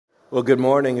Well, good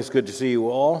morning. It's good to see you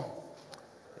all,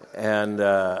 and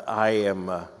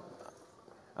I'm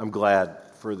glad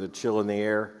for the chill in the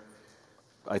air.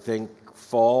 I think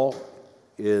fall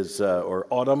is or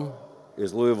autumn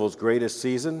is Louisville's greatest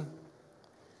season,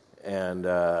 and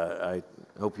I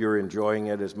hope you're enjoying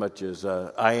it as much as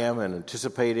I am and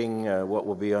anticipating what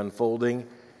will be unfolding.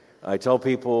 I tell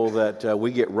people that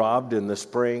we get robbed in the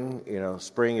spring. You know,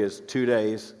 spring is 2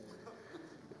 days.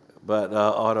 But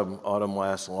autumn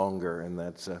lasts longer, and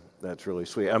that's really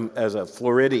sweet. As a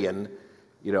Floridian,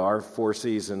 you know, our 4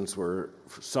 seasons were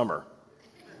summer,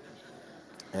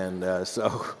 and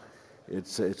so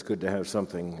it's good to have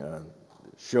something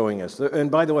showing us. And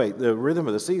by the way, the rhythm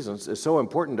of the seasons is so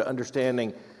important to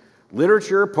understanding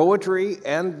literature, poetry,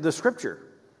 and the Scripture.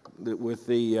 With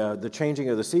the changing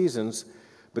of the seasons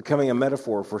becoming a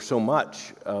metaphor for so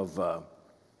much of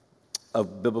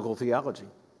biblical theology.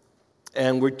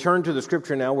 And we turn to the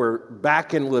Scripture now. We're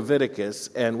back in Leviticus,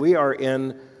 and we are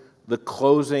in the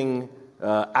closing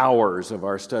hours of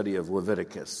our study of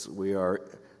Leviticus. We are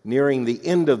nearing the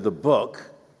end of the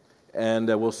book, and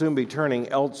we'll soon be turning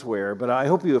elsewhere. But I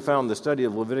hope you have found the study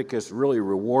of Leviticus really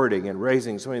rewarding and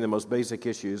raising some of the most basic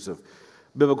issues of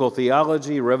biblical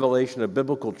theology, revelation of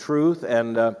biblical truth,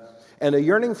 and a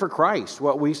yearning for Christ.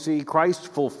 What we see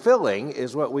Christ fulfilling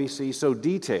is what we see so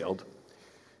detailed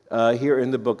here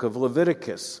in the book of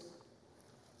Leviticus.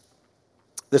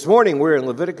 This morning we're in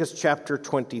Leviticus chapter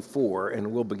 24, and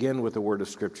we'll begin with a word of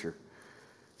Scripture.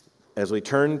 As we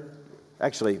turn,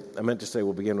 actually, I meant to say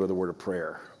we'll begin with a word of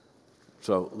prayer.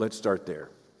 So let's start there.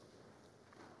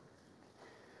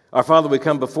 Our Father, we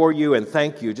come before you and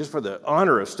thank you just for the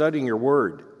honor of studying your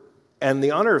word and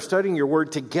the honor of studying your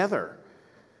word together.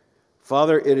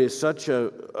 Father, it is such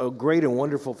a great and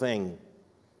wonderful thing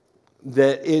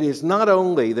that it is not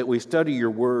only that we study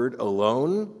your word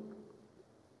alone,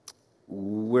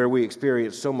 where we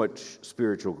experience so much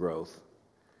spiritual growth,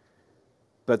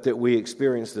 but that we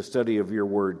experience the study of your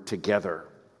word together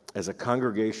as a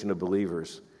congregation of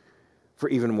believers for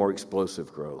even more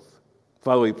explosive growth.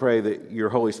 Father, we pray that your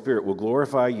Holy Spirit will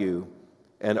glorify you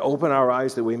and open our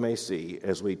eyes that we may see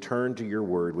as we turn to your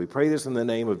word. We pray this in the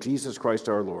name of Jesus Christ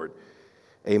our Lord.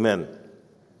 Amen.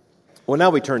 Well,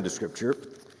 now we turn to Scripture.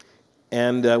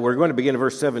 And we're going to begin in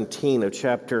verse 17 of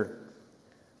chapter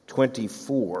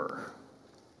 24.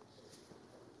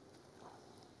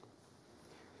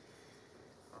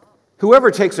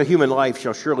 Whoever takes a human life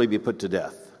shall surely be put to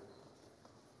death.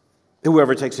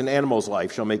 Whoever takes an animal's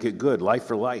life shall make it good, life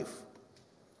for life.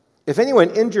 If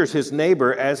anyone injures his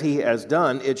neighbor as he has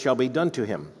done, it shall be done to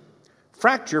him.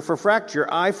 Fracture for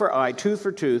fracture, eye for eye, tooth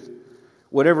for tooth.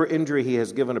 Whatever injury he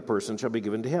has given a person shall be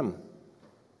given to him.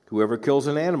 Whoever kills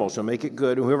an animal shall make it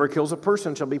good, and whoever kills a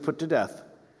person shall be put to death.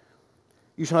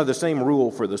 You shall have the same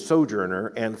rule for the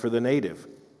sojourner and for the native.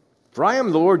 For I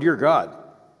am the Lord your God.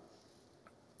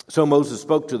 So Moses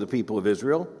spoke to the people of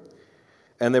Israel,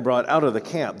 and they brought out of the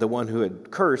camp the one who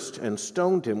had cursed and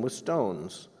stoned him with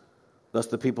stones. Thus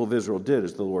the people of Israel did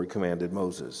as the Lord commanded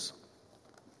Moses.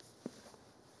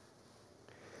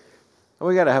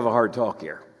 We got to have a hard talk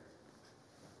here.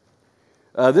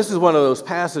 This is one of those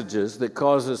passages that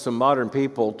causes some modern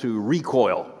people to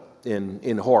recoil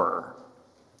in horror.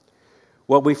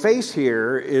 What we face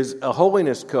here is a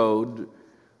holiness code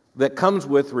that comes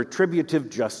with retributive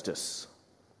justice.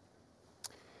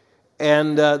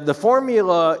 And the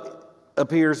formula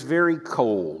appears very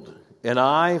cold. An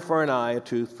eye for an eye, a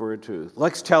tooth for a tooth.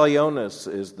 Lex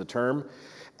talionis is the term.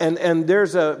 And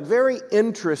there's a very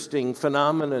interesting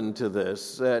phenomenon to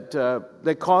this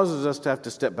that causes us to have to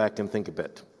step back and think a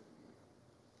bit.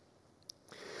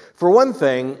 For one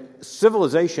thing,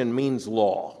 civilization means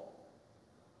law.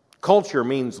 Culture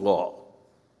means law.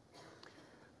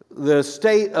 The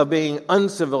state of being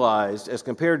uncivilized as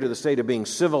compared to the state of being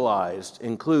civilized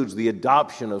includes the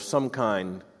adoption of some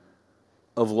kind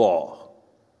of law.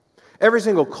 Every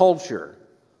single culture,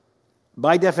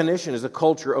 by definition, is a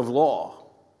culture of law.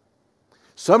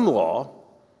 Some law,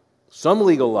 some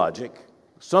legal logic,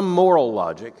 some moral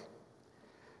logic.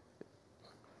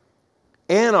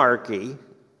 Anarchy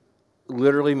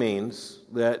literally means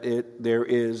that there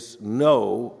is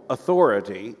no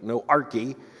authority, no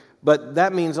archy, but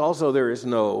that means also there is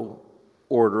no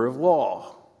order of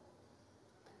law.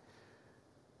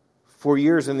 For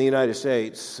years in the United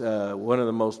States, one of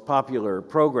the most popular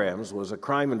programs was a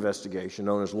crime investigation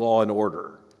known as Law and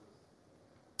Order.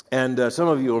 And some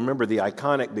of you remember the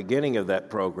iconic beginning of that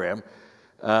program,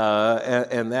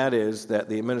 and that is that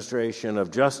the administration of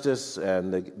justice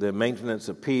and the maintenance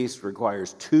of peace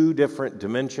requires 2 different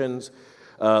dimensions.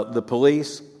 The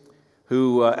police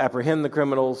who apprehend the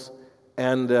criminals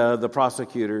and the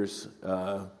prosecutors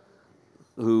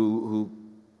who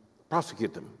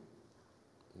prosecute them.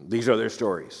 These are their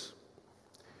stories.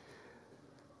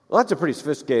 Well, that's a pretty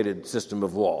sophisticated system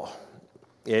of law.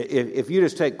 If you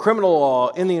just take criminal law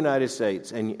in the United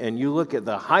States and you look at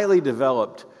the highly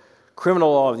developed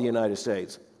criminal law of the United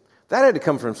States, that had to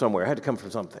come from somewhere. It had to come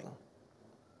from something.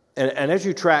 And as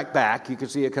you track back, you can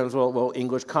see it comes, well,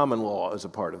 English common law is a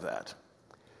part of that.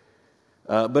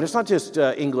 But it's not just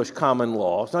English common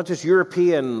law. It's not just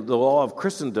European, the law of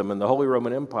Christendom and the Holy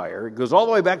Roman Empire. It goes all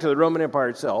the way back to the Roman Empire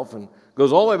itself and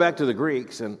goes all the way back to the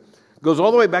Greeks and goes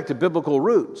all the way back to biblical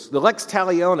roots. The lex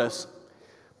talionis,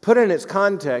 put in its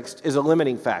context, is a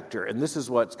limiting factor, and this is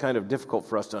what's kind of difficult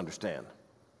for us to understand.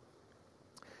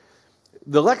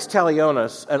 The lex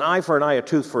talionis, an eye for an eye, a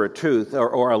tooth for a tooth,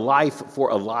 or a life for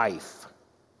a life,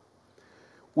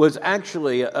 was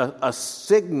actually a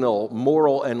signal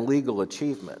moral and legal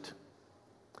achievement.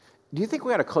 Do you think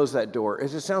we ought to close that door? It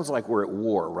just sounds like we're at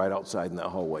war right outside in that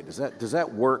hallway. Does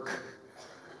that work?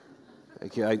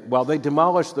 Okay, while they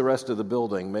demolish the rest of the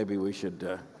building, maybe we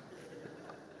should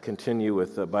continue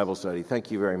with Bible study. Thank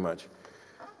you very much.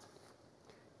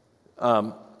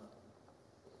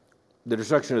 The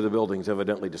destruction of the buildings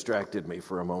evidently distracted me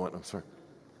for a moment. I'm sorry.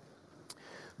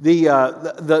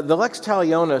 The lex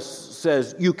talionis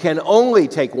says you can only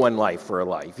take one life for a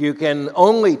life. You can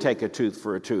only take a tooth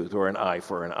for a tooth or an eye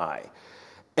for an eye.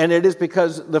 And it is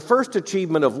because the first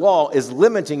achievement of law is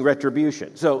limiting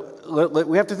retribution. So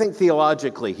we have to think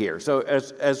theologically here. So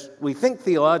as we think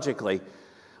theologically,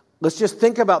 let's just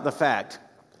think about the fact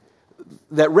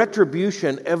that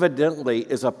retribution evidently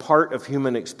is a part of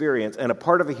human experience and a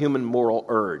part of a human moral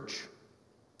urge.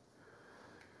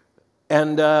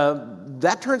 And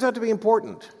that turns out to be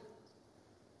important.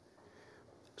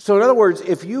 So in other words,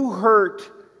 if you hurt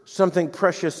something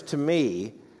precious to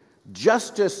me,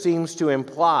 justice seems to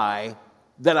imply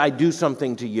that I do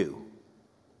something to you.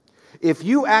 If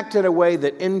you act in a way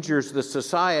that injures the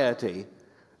society,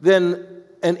 then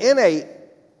an innate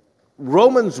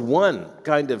Romans 1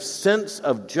 kind of sense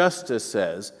of justice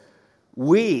says,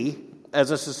 we as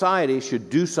a society should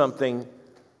do something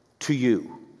to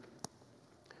you.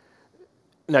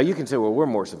 Now you can say, well, we're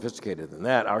more sophisticated than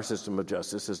that. Our system of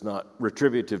justice is not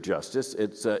retributive justice.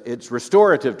 It's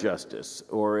restorative justice,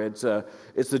 or it's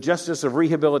the justice of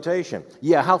rehabilitation.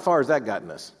 Yeah, how far has that gotten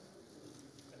us?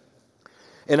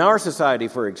 In our society,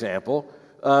 for example,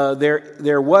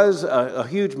 there was a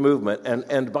huge movement,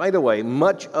 and by the way,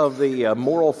 much of the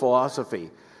moral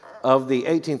philosophy of the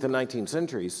 18th and 19th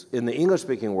centuries in the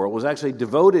English-speaking world was actually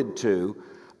devoted to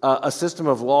a system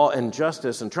of law and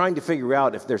justice and trying to figure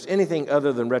out if there's anything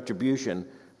other than retribution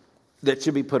that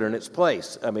should be put in its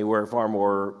place. I mean, we're far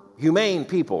more humane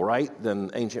people, right, than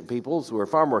ancient peoples. We're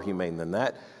far more humane than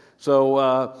that.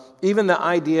 So even the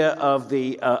idea of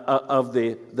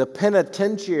the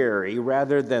penitentiary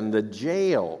rather than the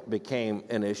jail became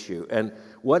an issue. And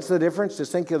what's the difference?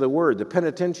 Just think of the word, the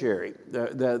penitentiary.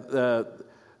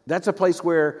 That's a place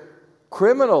where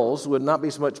criminals would not be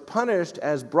so much punished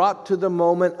as brought to the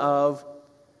moment of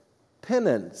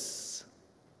penance.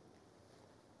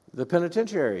 The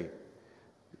penitentiary.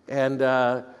 And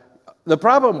the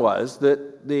problem was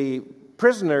that the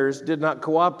prisoners did not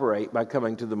cooperate by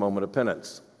coming to the moment of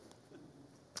penance.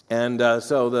 And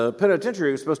so the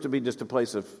penitentiary was supposed to be just a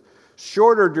place of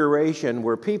shorter duration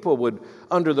where people would,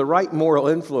 under the right moral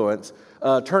influence,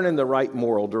 turn in the right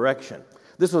moral direction.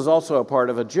 This was also a part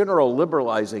of a general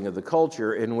liberalizing of the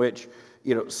culture in which,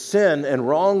 sin and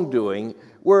wrongdoing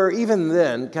were even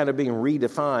then kind of being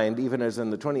redefined, even as in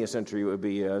the 20th century it would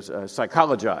be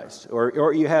psychologized.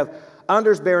 Or you have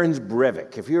Anders Behrens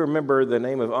Breivik. If you remember the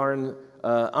name of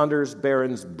Anders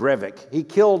Behrens Breivik, he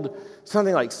killed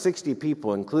something like 60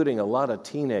 people, including a lot of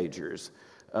teenagers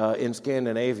in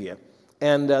Scandinavia.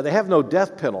 And they have no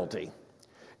death penalty.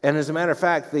 And as a matter of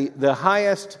fact, the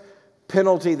highest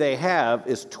penalty they have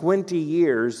is 20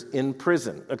 years in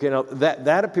prison. Okay, now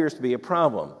that appears to be a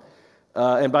problem.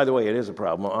 And by the way, it is a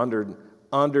problem.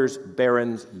 Anders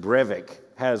Behrens Breivik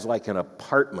has like an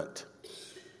apartment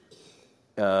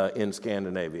in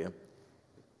Scandinavia,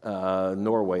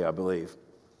 Norway, I believe,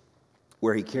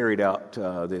 where he carried out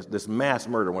this mass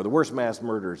murder, one of the worst mass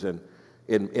murders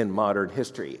in modern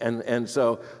history. And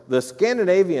so the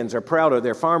Scandinavians are proud of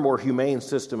their far more humane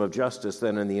system of justice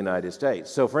than in the United States.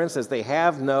 So, for instance, they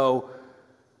have no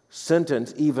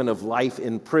sentence even of life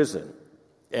in prison.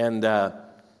 And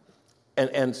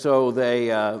so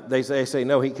they say,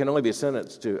 no, he can only be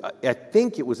sentenced to, I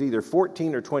think it was either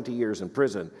 14 or 20 years in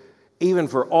prison, even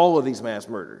for all of these mass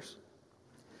murders.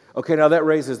 Okay, now that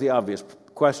raises the obvious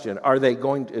question. Are they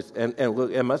going to, and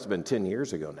look, it must have been 10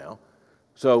 years ago now,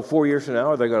 So 4 years from now,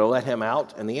 are they going to let him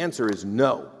out? And the answer is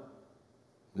no.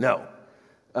 No.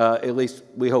 At least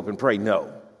we hope and pray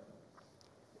no.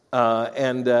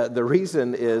 And the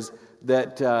reason is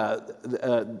that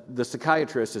the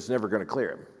psychiatrist is never going to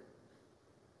clear him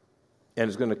and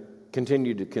is going to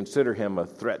continue to consider him a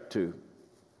threat to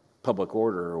public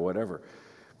order or whatever.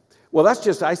 Well, that's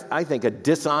just, I think, a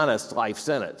dishonest life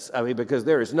sentence. I mean, because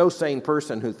there is no sane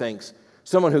person who thinks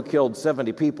someone who killed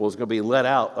 70 people is going to be let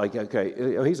out. Like,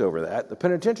 okay, he's over that. The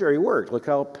penitentiary worked. Look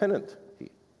how penitent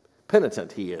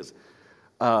he is.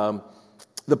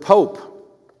 The Pope,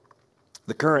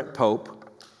 the current Pope,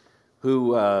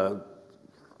 who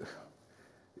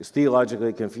is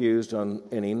theologically confused on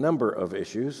any number of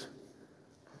issues,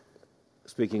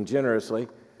 speaking generously,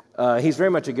 he's very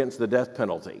much against the death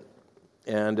penalty.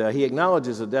 And he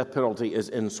acknowledges the death penalty is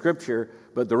in Scripture,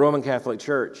 but the Roman Catholic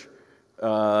Church,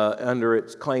 under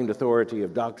its claimed authority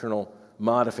of doctrinal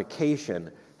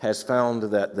modification, has found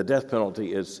that the death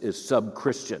penalty is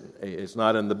sub-Christian. It's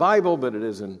not in the Bible, but it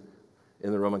is in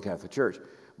the Roman Catholic Church.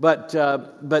 But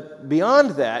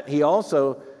beyond that, he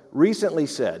also recently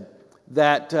said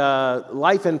that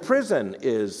life in prison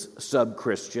is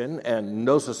sub-Christian, and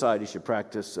no society should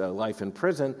practice life in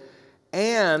prison,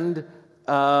 and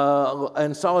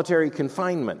solitary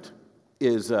confinement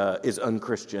is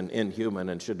unchristian, inhuman,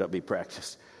 and should not be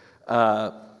practiced.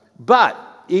 But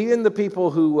even the people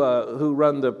who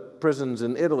run the prisons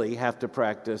in Italy have to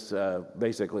practice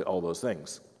basically all those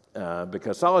things,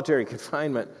 because solitary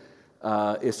confinement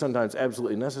is sometimes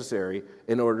absolutely necessary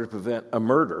in order to prevent a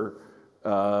murder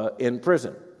in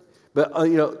prison. But,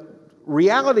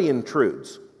 reality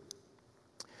intrudes.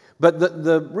 But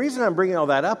the reason I'm bringing all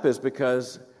that up is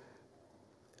because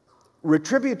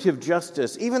retributive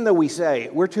justice, even though we say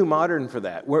we're too modern for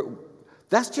that,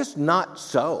 that's just not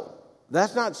so.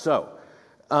 That's not so.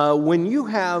 When you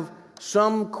have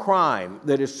some crime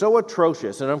that is so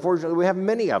atrocious, and unfortunately we have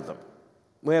many of them,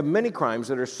 we have many crimes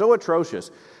that are so atrocious,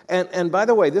 and by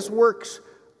the way, this works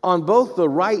on both the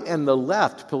right and the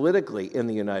left politically in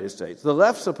the United States. The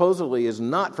left supposedly is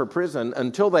not for prison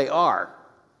until they are,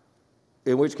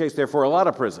 in which case they're for a lot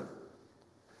of prison.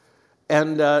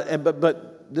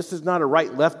 But this is not a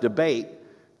right-left debate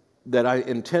that I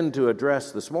intend to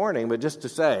address this morning, but just to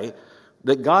say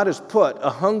that God has put a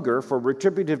hunger for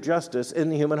retributive justice in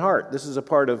the human heart. This is a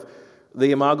part of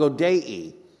the Imago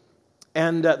Dei.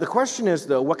 And the question is,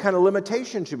 though, what kind of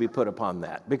limitation should be put upon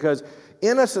that? Because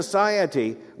in a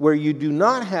society where you do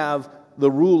not have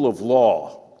the rule of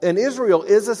law, and Israel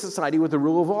is a society with the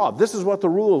rule of law, this is what the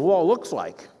rule of law looks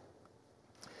like,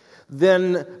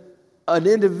 then an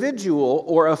individual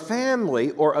or a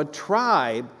family or a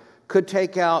tribe could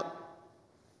take out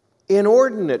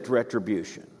inordinate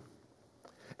retribution.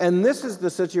 And this is the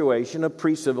situation of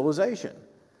pre-civilization,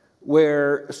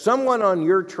 where someone on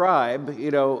your tribe,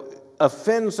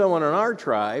 offends someone on our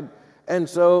tribe, and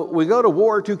so we go to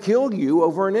war to kill you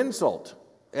over an insult.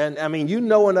 And I mean, you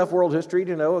know enough world history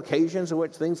to know occasions in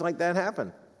which things like that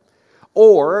happen.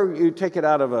 Or you take it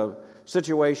out of a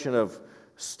situation of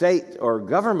state or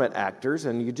government actors,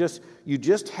 and you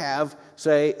just have,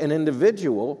 say, an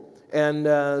individual,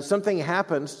 and something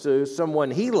happens to someone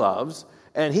he loves,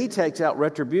 and he takes out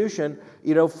retribution,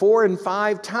 4 and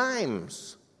 5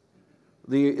 times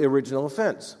the original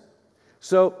offense.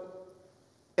 So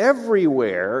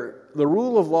everywhere the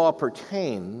rule of law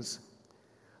pertains,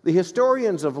 the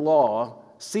historians of law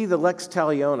see the lex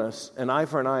talionis, an eye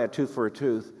for an eye, a tooth for a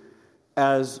tooth,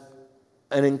 as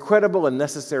an incredible and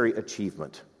necessary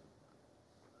achievement.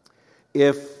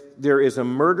 If there is a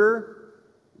murder,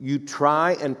 you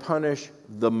try and punish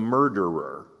the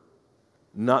murderer,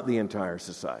 not the entire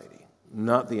society,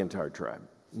 not the entire tribe,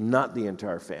 not the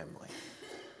entire family.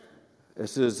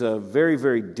 This is a very,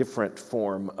 very different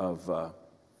form of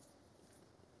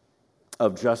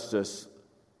justice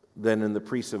than in the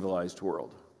pre-civilized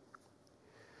world.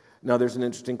 Now, there's an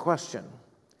interesting question.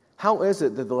 How is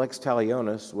it that the lex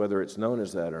talionis, whether it's known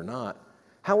as that or not,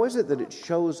 how is it that it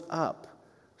shows up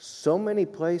so many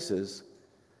places,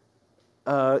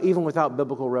 even without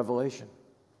biblical revelation?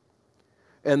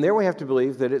 And there we have to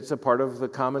believe that it's a part of the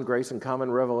common grace and common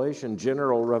revelation,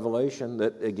 general revelation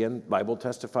that, again, Bible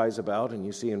testifies about, and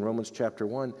you see in Romans chapter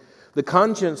 1. The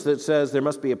conscience that says there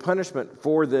must be a punishment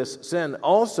for this sin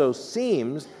also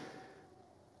seems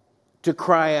to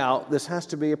cry out, this has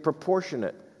to be a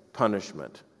proportionate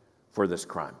punishment for this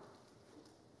crime.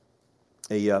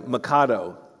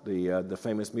 Mikado, the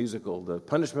famous musical, the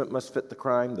punishment must fit the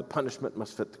crime, the punishment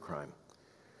must fit the crime.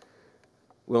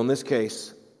 Well, in this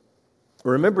case,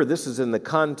 remember, this is in the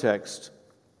context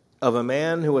of a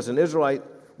man who was an Israelite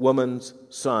woman's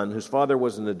son, whose father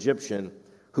was an Egyptian,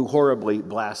 who horribly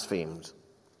blasphemes.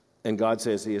 And God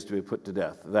says he is to be put to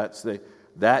death.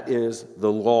 That is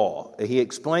the law. He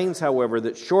explains, however,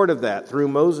 that short of that, through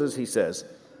Moses, he says,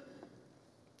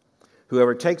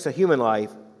 whoever takes a human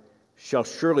life shall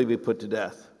surely be put to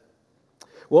death.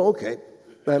 Well, okay.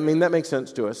 I mean, that makes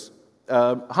sense to us.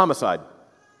 Homicide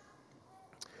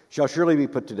shall surely be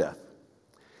put to death.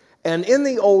 And in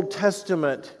the Old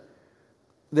Testament,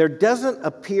 there doesn't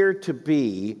appear to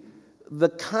be the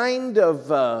kind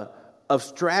of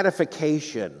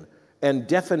stratification and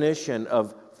definition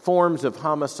of forms of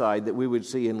homicide that we would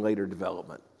see in later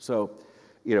development. So,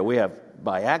 we have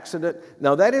by accident.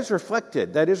 Now, that is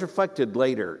reflected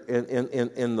later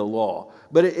in the law,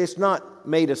 but it's not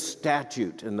made a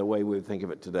statute in the way we would think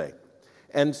of it today.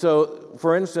 And so,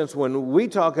 for instance, when we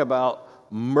talk about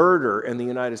murder in the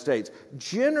United States,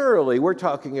 generally we're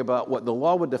talking about what the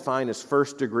law would define as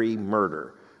first-degree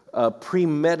murder,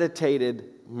 premeditated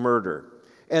murder.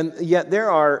 And yet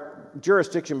there are,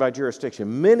 jurisdiction by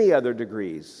jurisdiction, many other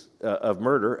degrees of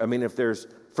murder. I mean, if there's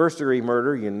first-degree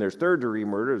murder and there's third-degree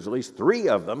murder, there's at least 3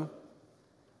 of them.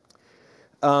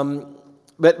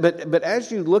 But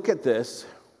as you look at this,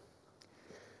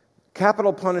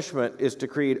 capital punishment is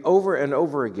decreed over and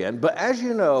over again. But as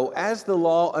you know, as the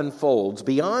law unfolds,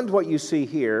 beyond what you see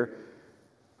here,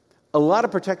 a lot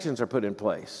of protections are put in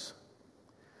place.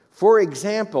 For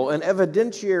example, an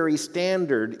evidentiary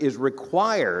standard is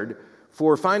required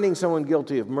for finding someone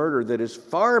guilty of murder that is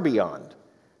far beyond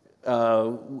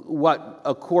what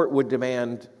a court would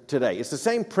demand today. It's the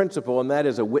same principle, and that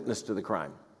is a witness to the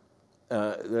crime.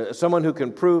 Someone who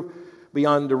can prove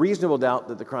beyond a reasonable doubt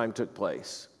that the crime took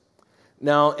place.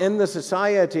 Now, in the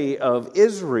society of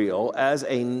Israel as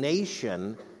a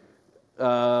nation,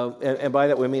 and by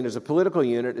that we mean as a political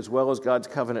unit as well as God's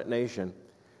covenant nation,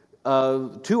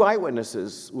 2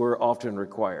 eyewitnesses were often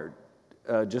required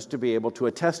just to be able to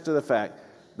attest to the fact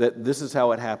that this is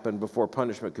how it happened before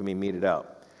punishment can be meted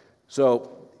out.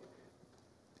 So,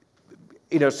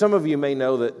 some of you may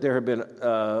know that there have been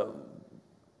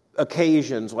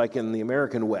occasions, like in the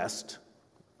American West,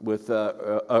 with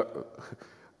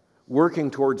working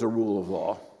towards a rule of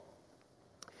law.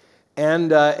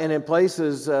 And in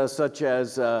places such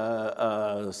as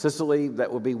Sicily,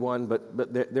 that would be one,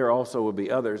 but there also would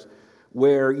be others,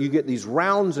 where you get these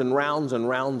rounds and rounds and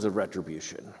rounds of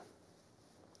retribution.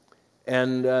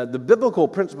 And the biblical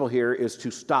principle here is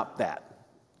to stop that.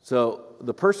 So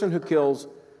the person who kills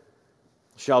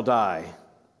shall die,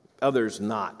 others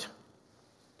not.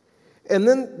 And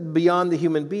then beyond the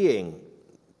human being,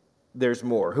 there's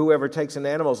more. Whoever takes an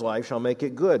animal's life shall make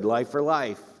it good, life for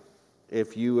life.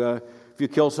 If you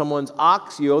kill someone's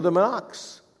ox, you owe them an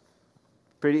ox.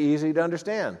 Pretty easy to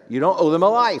understand. You don't owe them a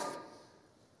life.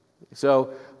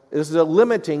 So this is a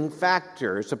limiting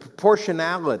factor. It's a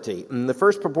proportionality. And the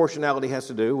first proportionality has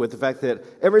to do with the fact that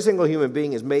every single human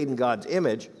being is made in God's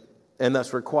image and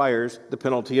thus requires the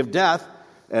penalty of death.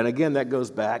 And again, that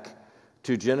goes back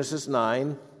to Genesis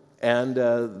 9 and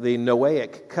the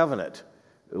Noahic covenant,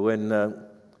 when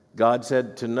God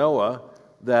said to Noah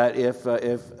that if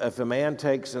a man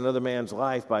takes another man's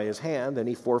life by his hand, then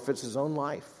he forfeits his own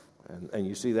life. And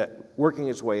you see that working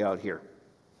its way out here.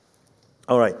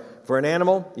 All right, for an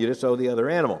animal, you just owe the other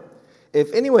animal.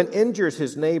 If anyone injures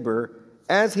his neighbor,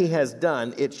 as he has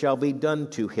done, it shall be done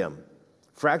to him.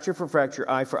 Fracture for fracture,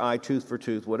 eye for eye, tooth for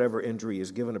tooth, whatever injury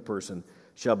is given a person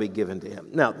shall be given to him.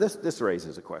 Now, this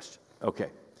raises a question.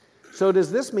 Okay, so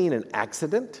does this mean an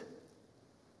accident?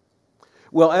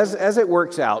 Well, as it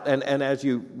works out, and as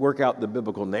you work out the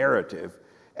biblical narrative,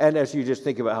 and as you just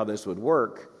think about how this would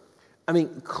work, I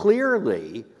mean,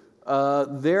 clearly,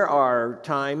 there are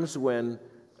times when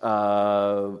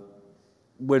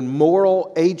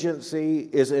moral agency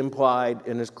is implied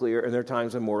and is clear, and there are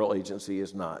times when moral agency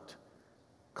is not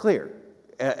clear.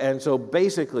 And so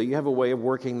basically, you have a way of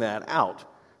working that out.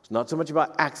 It's not so much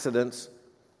about accidents,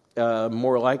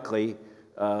 more likely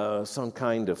some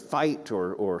kind of fight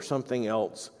or something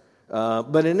else.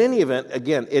 But in any event,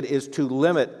 again, it is to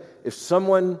limit. If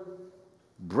someone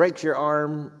breaks your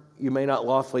arm, you may not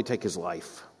lawfully take his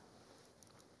life.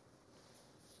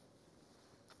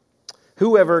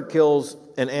 Whoever kills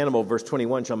an animal, verse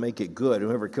 21, shall make it good.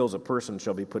 Whoever kills a person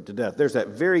shall be put to death. There's that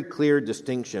very clear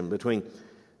distinction between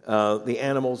the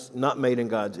animals not made in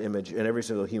God's image and every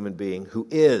single human being who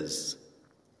is.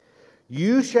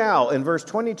 You shall, in verse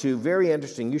 22, very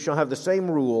interesting, you shall have the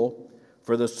same rule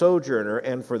for the sojourner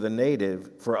and for the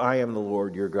native, for I am the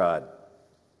Lord your God.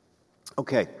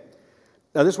 Okay,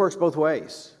 now this works both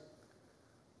ways.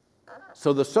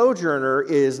 So the sojourner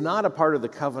is not a part of the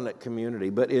covenant community,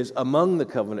 but is among the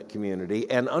covenant community,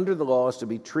 and under the law is to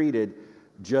be treated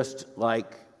just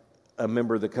like a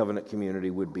member of the covenant community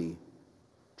would be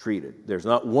treated. There's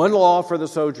not one law for the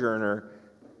sojourner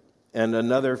and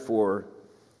another for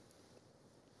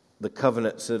the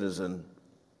covenant citizen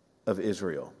of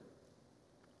Israel.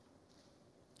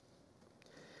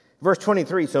 Verse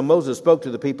 23, so Moses spoke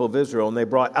to the people of Israel, and they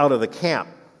brought out of the camp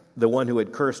the one who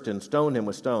had cursed and stoned him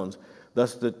with stones.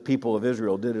 Thus the people of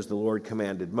Israel did as the Lord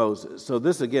commanded Moses. So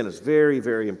this, again, is very,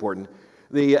 very important.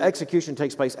 The execution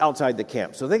takes place outside the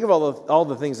camp. So think of all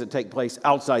the things that take place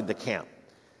outside the camp.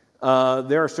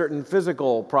 There are certain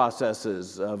physical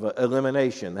processes of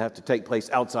elimination that have to take place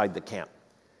outside the camp.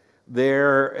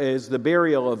 There is the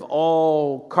burial of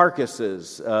all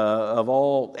carcasses, of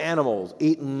all animals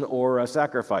eaten or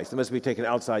sacrificed. That must be taken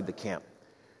outside the camp.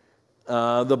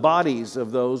 The bodies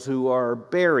of those who are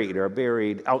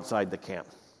buried outside the camp.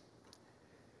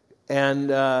 And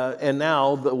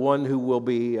now the one who will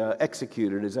be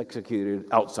executed is executed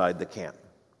outside the camp.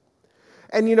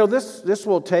 And you know, this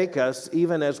will take us,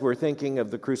 even as we're thinking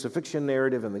of the crucifixion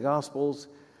narrative in the Gospels,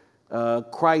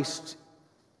 Christ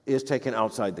is taken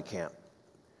outside the camp.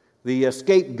 The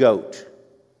scapegoat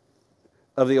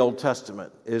of the Old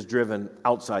Testament is driven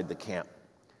outside the camp.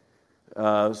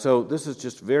 So this is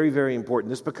just very, very important.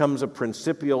 This becomes a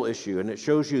principal issue, and it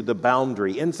shows you the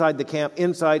boundary inside the camp,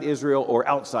 inside Israel, or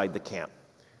outside the camp.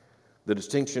 The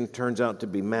distinction turns out to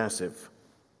be massive.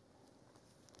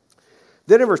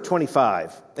 Then in verse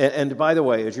 25, and by the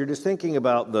way, as you're just thinking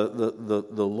about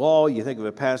the law, you think of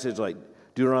a passage like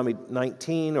Deuteronomy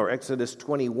 19 or Exodus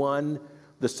 21,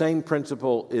 the same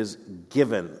principle is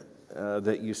given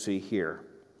that you see here.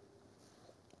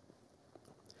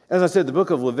 As I said, the book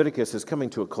of Leviticus is coming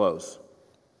to a close.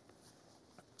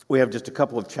 We have just a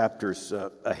couple of chapters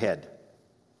ahead.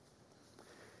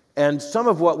 And some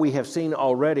of what we have seen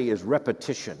already is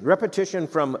repetition. Repetition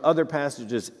from other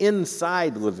passages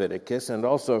inside Leviticus, and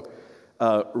also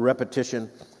repetition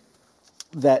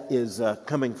that is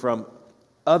coming from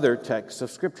other texts of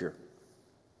Scripture.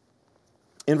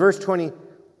 In verse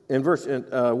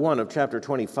 1 of chapter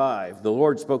 25, the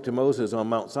Lord spoke to Moses on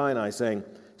Mount Sinai, saying,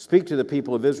 "Speak to the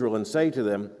people of Israel and say to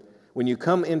them, when you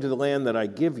come into the land that I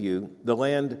give you, the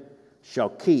land shall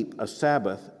keep a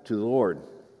Sabbath to the Lord."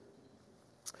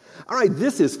 All right,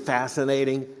 this is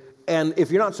fascinating, and if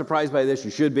you're not surprised by this,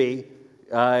 you should be.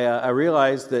 I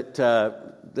realize that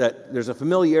there's a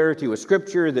familiarity with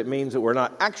Scripture that means that we're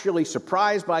not actually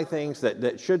surprised by things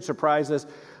that should surprise us.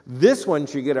 This one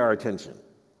should get our attention.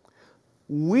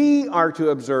 We are to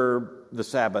observe the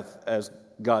Sabbath as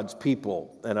God's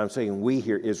people, and I'm saying we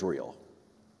here, Israel.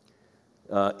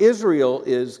 Israel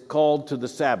is called to the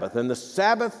Sabbath, and the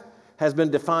Sabbath has been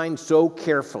defined so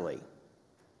carefully.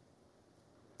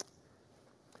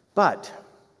 But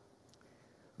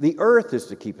the earth is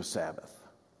to keep a Sabbath.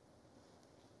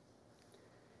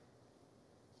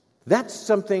 That's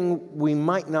something we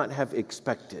might not have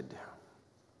expected.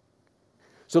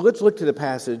 So let's look to the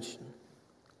passage.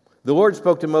 The Lord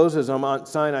spoke to Moses on Mount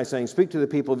Sinai, saying, "Speak to the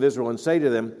people of Israel and say to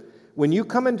them, when you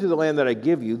come into the land that I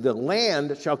give you, the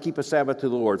land shall keep a Sabbath to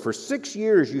the Lord. For 6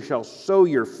 years you shall sow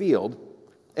your field,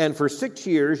 and for 6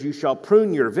 years you shall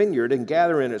prune your vineyard and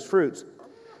gather in its fruits.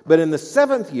 But in the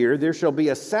 7th year there shall be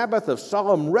a Sabbath of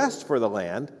solemn rest for the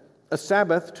land, a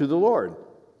Sabbath to the Lord.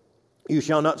 You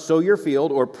shall not sow your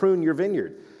field or prune your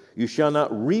vineyard. You shall not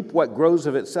reap what grows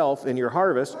of itself in your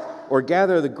harvest, or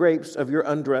gather the grapes of your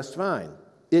undressed vine.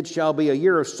 It shall be a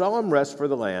year of solemn rest for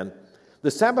the land. The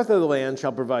Sabbath of the land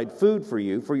shall provide food for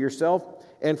you, for yourself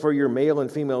and for your male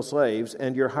and female slaves,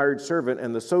 and your hired servant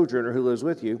and the sojourner who lives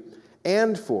with you,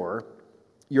 and for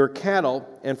your cattle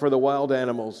and for the wild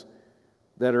animals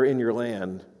that are in your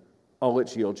land. All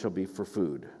its yield shall be for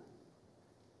food."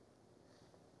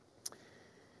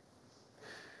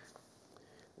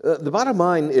 The bottom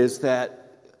line is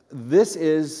that this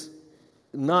is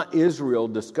not Israel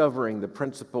discovering the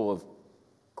principle of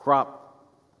crop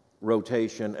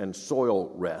rotation and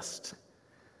soil rest,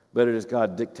 but it is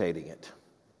God dictating it.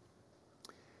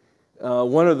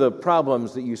 One of the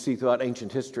problems that you see throughout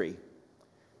ancient history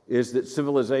is that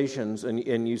civilizations,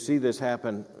 and you see this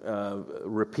happen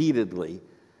repeatedly,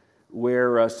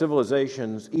 where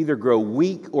civilizations either grow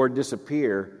weak or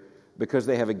disappear because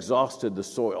they have exhausted the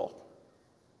soil.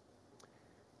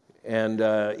 And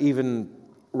even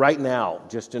right now,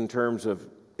 just in terms of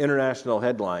international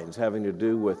headlines having to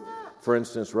do with, for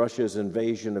instance, Russia's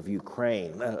invasion of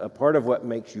Ukraine, a part of what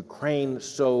makes Ukraine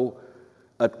so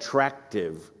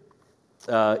attractive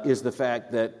is the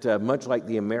fact that, much like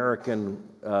the American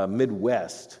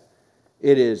Midwest,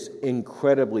 it is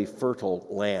incredibly fertile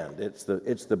land. It's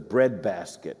the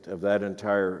breadbasket of that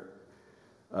entire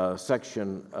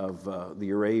section of the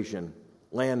Eurasian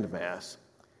landmass.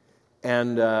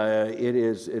 and it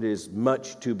is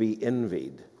much to be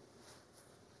envied.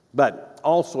 But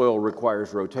all soil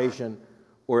requires rotation,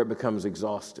 or it becomes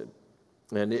exhausted.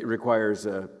 And it requires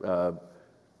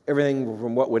everything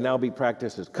from what would now be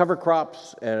practiced as cover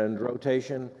crops and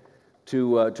rotation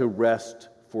to rest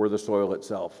for the soil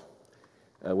itself.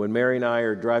 When Mary and I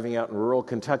are driving out in rural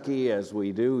Kentucky, as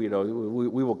we do,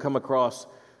 we will come across,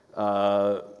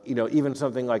 even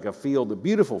something like a field, a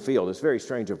beautiful field, it's very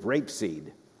strange, of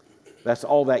rapeseed. That's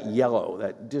all that yellow,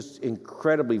 that just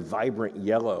incredibly vibrant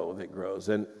yellow that grows.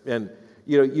 And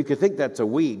you could think that's a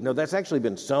weed. No, that's actually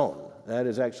been sown. That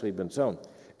has actually been sown.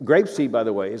 Grapeseed, by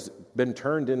the way, has been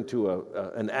turned into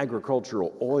an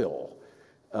agricultural oil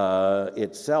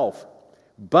itself.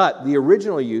 But the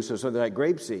original use of something like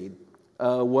grapeseed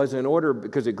was in order,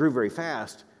 because it grew very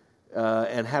fast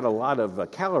and had a lot of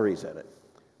calories in it,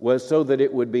 was so that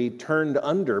it would be turned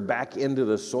under back into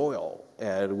the soil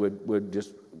and would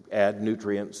just add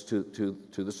nutrients to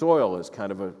the soil as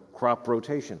kind of a crop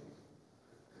rotation.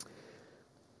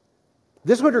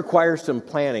 This would require some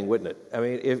planning, wouldn't it? I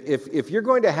mean, if you're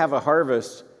going to have a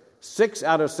harvest 6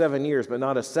 out of 7 years, but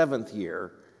not a 7th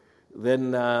year,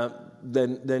 then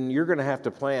you're going to have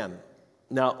to plan.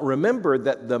 Now, remember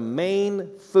that the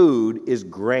main food is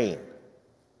grain.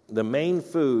 The main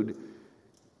food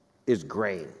is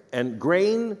grain, and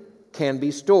grain can be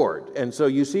stored. And so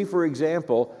you see, for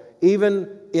example,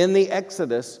 even in the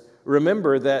Exodus,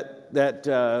 remember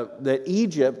that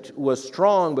Egypt was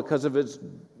strong because of its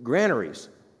granaries.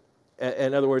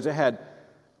 In other words, it had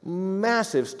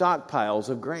massive stockpiles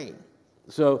of grain.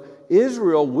 So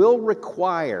Israel will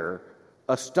require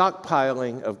a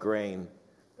stockpiling of grain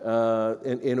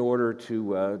in order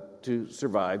to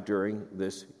survive during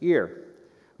this year.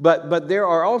 But there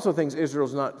are also things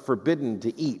Israel's not forbidden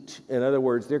to eat. In other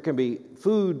words, there can be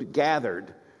food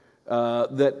gathered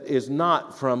that is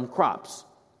not from crops,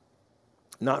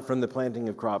 not from the planting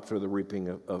of crops or the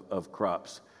reaping of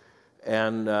crops.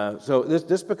 And so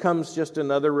this becomes just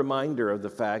another reminder of the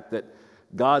fact that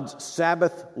God's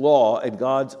Sabbath law and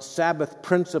God's Sabbath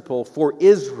principle for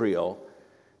Israel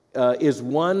is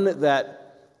one that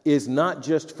is not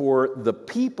just for the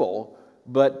people,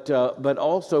 but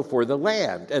also for the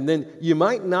land. And then you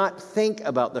might not think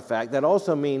about the fact that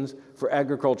also means for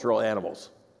agricultural animals.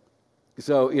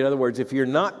 So, in other words, if you're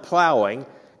not plowing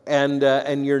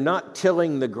and you're not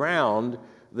tilling the ground,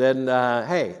 then,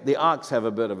 hey, the ox have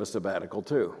a bit of a sabbatical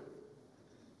too.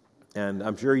 And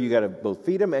I'm sure you got to both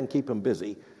feed them and keep them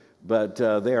busy, but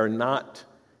they are not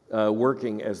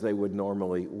working as they would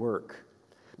normally work.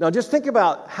 Now, just think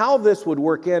about how this would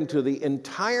work into the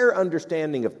entire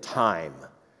understanding of time.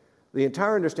 The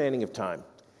entire understanding of time.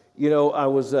 I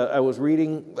was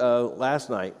reading last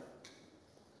night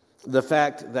the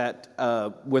fact that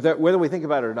whether we think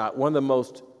about it or not, one of the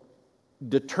most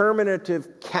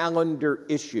determinative calendar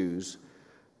issues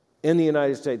in the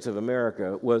United States of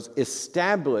America was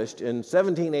established in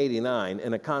 1789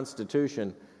 in a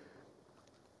constitution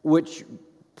which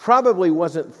probably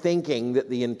wasn't thinking that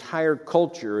the entire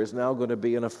culture is now going to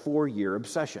be in a 4-year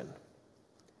obsession.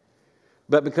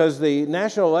 But because the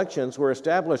national elections were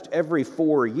established every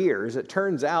 4 years, it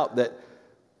turns out that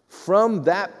from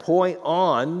that point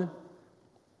on,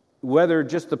 whether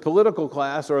just the political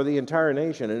class or the entire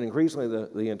nation, and increasingly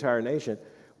the entire nation,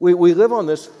 we live on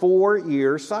this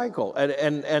 4-year cycle.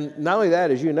 And not only that,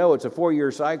 as you know, it's a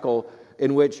 4-year cycle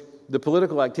in which the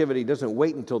political activity doesn't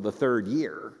wait until the 3rd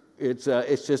year. It's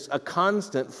just a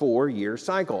constant 4-year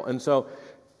cycle. And so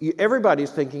everybody's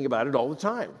thinking about it all the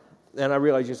time. And I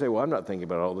realize you say, well, I'm not thinking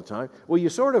about it all the time. Well, you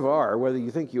sort of are, whether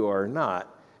you think you are or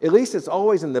not. At least it's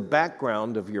always in the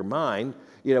background of your mind.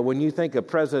 When you think of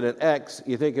President X,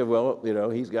 you think of, well,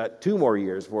 he's got 2 more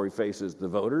years before he faces the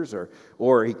voters,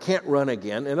 or he can't run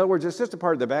again. In other words, it's just a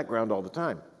part of the background all the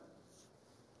time.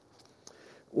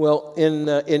 Well, in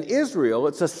Israel,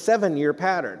 it's a 7-year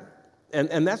pattern.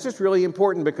 And that's just really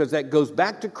important because that goes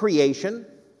back to creation,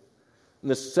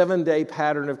 the 7-day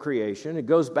pattern of creation. It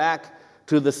goes back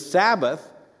to the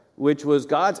Sabbath, which was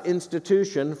God's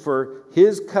institution for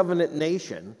his covenant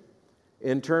nation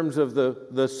in terms of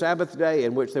the Sabbath day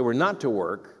in which they were not to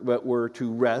work, but were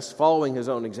to rest, following his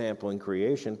own example in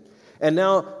creation. And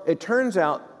now it turns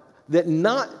out that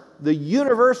not the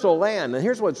universal land, and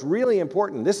here's what's really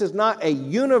important, this is not a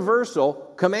universal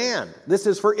command. This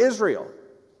is for Israel.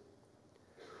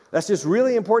 That's just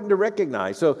really important to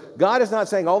recognize. So God is not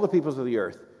saying all the peoples of the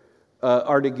earth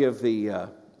are to give the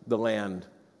land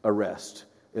a rest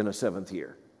in a 7th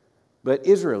year, but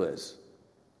Israel is.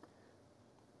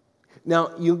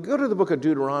 Now, you go to the book of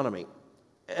Deuteronomy,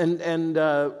 and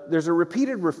there's a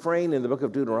repeated refrain in the book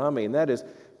of Deuteronomy, and that is,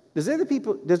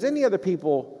 Does any other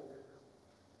people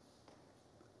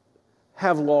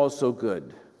have laws so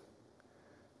good?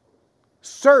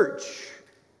 Search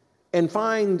and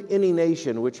find any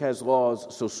nation which has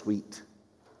laws so sweet.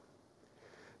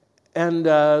 And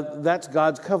that's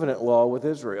God's covenant law with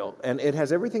Israel. And it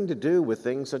has everything to do with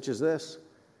things such as this.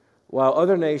 While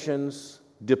other nations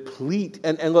deplete,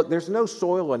 and look, there's no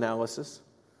soil analysis.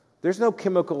 There's no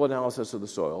chemical analysis of the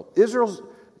soil. Israel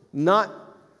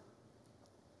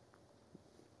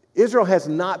has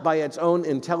not, by its own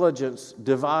intelligence,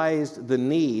 devised the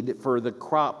need for the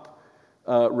crop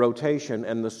rotation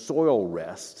and the soil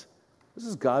rest. This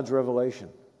is God's revelation.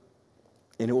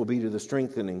 And it will be to the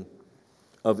strengthening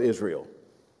of Israel.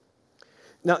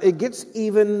 Now, it gets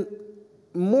even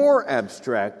more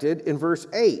abstracted in verse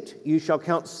 8. You shall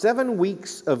count 7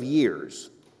 weeks of years,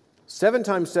 7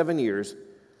 times 7 years,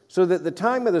 so that the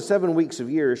time of the 7 weeks of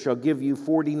years shall give you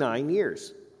 49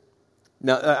 years.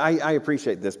 Now, I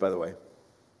appreciate this, by the way.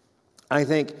 I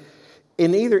think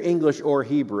in either English or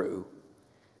Hebrew,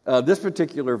 this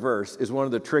particular verse is one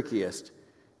of the trickiest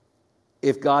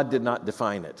if God did not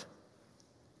define it.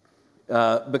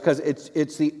 Because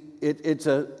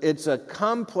it's a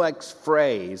complex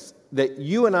phrase that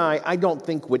you and I don't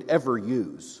think would ever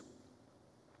use.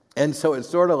 And so it's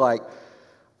sort of like,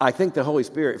 I think the Holy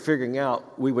Spirit figuring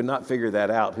out, we would not figure that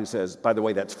out, who says, by the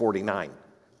way, that's 49.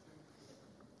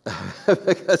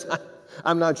 Because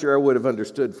I'm not sure I would have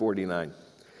understood 49.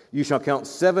 You shall count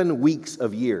 7 weeks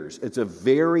of years. It's a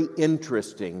very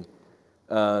interesting,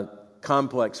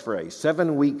 complex phrase.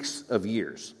 7 weeks of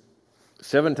years.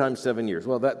 7 times 7 years.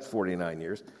 Well, that's 49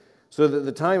 years. So that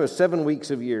the time of 7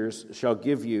 weeks of years shall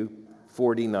give you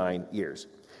 49 years.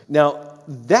 Now,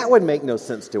 that would make no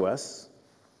sense to us.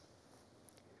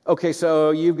 Okay,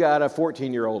 so you've got a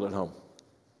 14-year-old at home.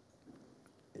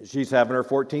 She's having her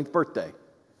 14th birthday.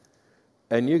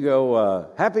 And you go,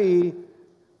 happy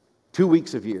 2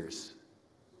 weeks of years.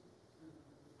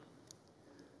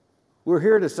 We're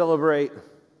here to celebrate,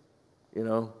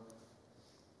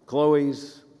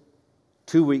 Chloe's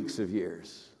 2 weeks of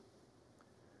years.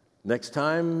 Next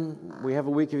time we have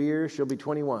a week of years, she'll be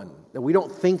 21. Now, we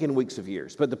don't think in weeks of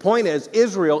years. But the point is,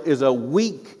 Israel is a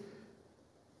week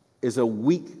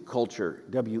culture,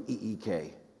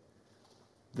 W-E-E-K.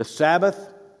 The Sabbath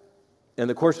and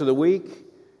the course of the week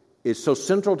is so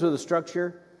central to the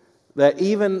structure that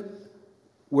even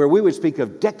where we would speak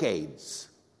of decades,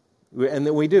 and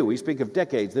then we speak of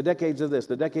decades, the decades of this,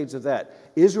 the decades of that,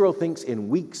 Israel thinks in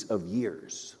weeks of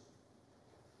years.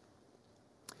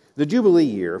 The Jubilee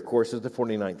year, of course, is the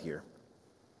 49th year.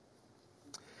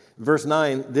 Verse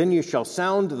 9, then you shall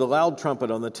sound the loud trumpet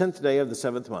on the 10th day of the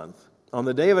 7th month. On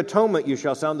the day of atonement you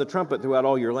shall sound the trumpet throughout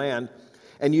all your land,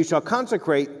 and you shall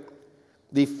consecrate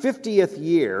the 50th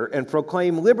year and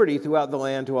proclaim liberty throughout the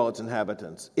land to all its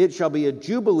inhabitants. It shall be a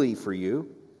jubilee for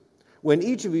you, when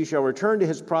each of you shall return to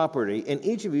his property, and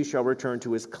each of you shall return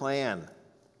to his clan.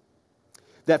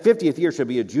 That 50th year shall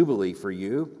be a jubilee for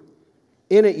you.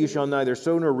 In it you shall neither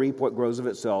sow nor reap what grows of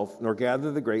itself, nor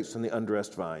gather the grapes from the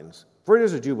undressed vines. For it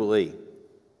is a jubilee.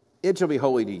 It shall be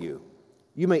holy to you.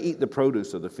 You may eat the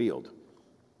produce of the field.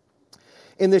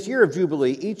 In this year of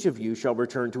Jubilee, each of you shall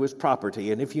return to his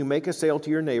property, and if you make a sale to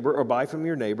your neighbor or buy from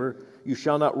your neighbor, you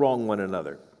shall not wrong one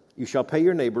another. You shall pay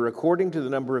your neighbor according to the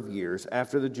number of years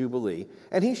after the Jubilee,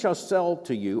 and he shall sell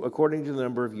to you according to the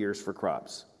number of years for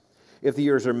crops. If the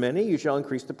years are many, you shall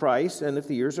increase the price, and if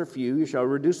the years are few, you shall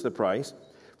reduce the price,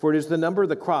 for it is the number of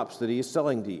the crops that he is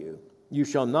selling to you. You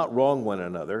shall not wrong one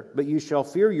another, but you shall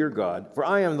fear your God, for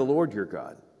I am the Lord your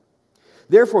God.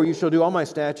 Therefore you shall do all my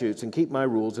statutes and keep my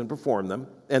rules and perform them,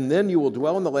 and then you will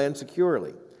dwell in the land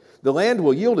securely. The land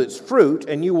will yield its fruit,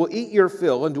 and you will eat your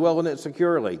fill and dwell in it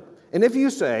securely. And if you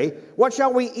say, what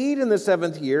shall we eat in the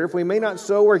 7th year if we may not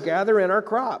sow or gather in our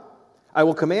crop? I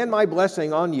will command my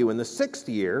blessing on you in the 6th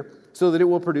year, so that it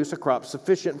will produce a crop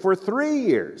sufficient for 3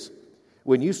 years.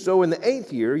 When you sow in the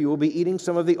 8th year, you will be eating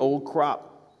some of the old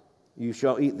crop. You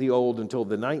shall eat the old until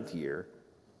the 9th year,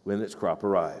 when its crop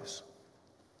arrives.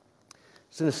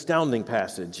 It's an astounding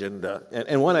passage,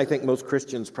 and one I think most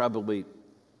Christians probably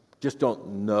just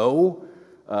don't know.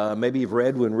 Maybe you've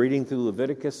read when reading through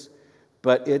Leviticus,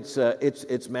 but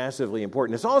it's massively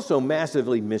important. It's also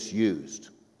massively misused.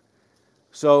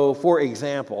 So, for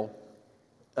example,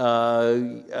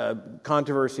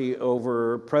 controversy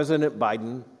over President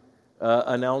Biden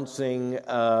announcing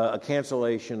a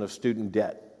cancellation of student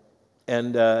debt.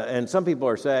 And some people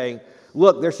are saying,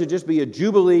 look, there should just be a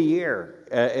Jubilee year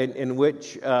in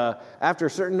which, after a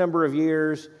certain number of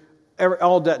years,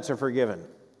 all debts are forgiven.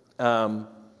 That's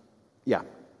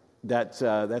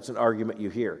an argument you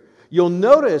hear. You'll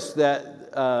notice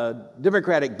that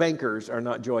Democratic bankers are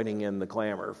not joining in the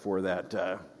clamor for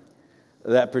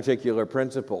that particular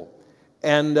principle.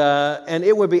 And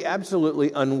it would be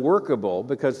absolutely unworkable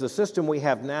because the system we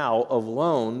have now of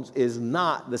loans is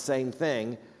not the same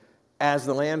thing as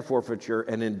the land forfeiture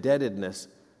and indebtedness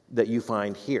that you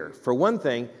find here. For one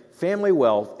thing, family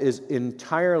wealth is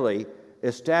entirely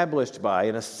established by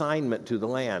an assignment to the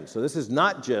land. So this is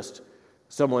not just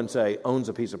someone, say, owns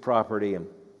a piece of property and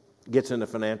gets into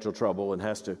financial trouble and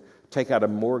has to take out a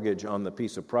mortgage on the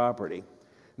piece of property.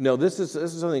 No, this is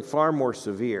something far more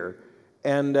severe.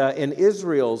 And in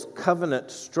Israel's covenant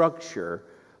structure,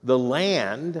 the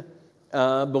land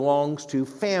belongs to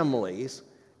families,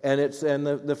 and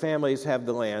the families have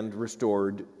the land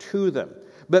restored to them.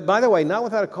 But by the way, not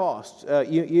without a cost.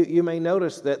 You may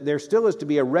notice that there still is to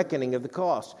be a reckoning of the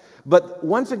cost. But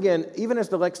once again, even as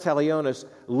the Lex Talionis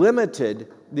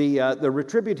limited the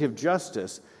retributive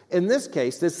justice, in this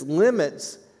case, this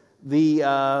limits the...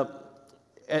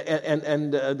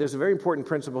 there's a very important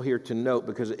principle here to note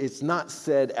because it's not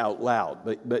said out loud,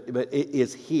 but it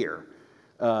is here.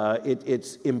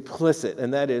 It's implicit,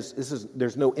 and that is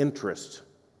there's no interest.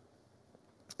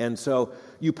 And so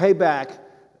you pay back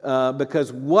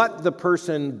because what the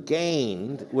person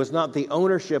gained was not the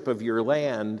ownership of your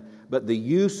land, but the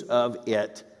use of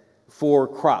it for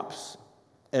crops.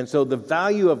 And so the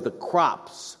value of the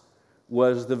crops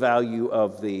was the value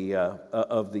of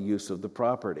the use of the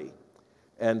property.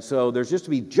 And so there's just to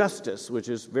be justice, which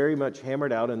is very much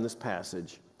hammered out in this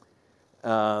passage.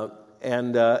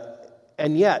 And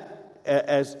yet,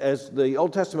 as the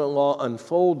Old Testament law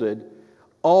unfolded,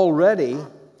 already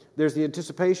there's the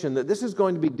anticipation that this is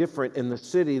going to be different in the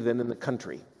city than in the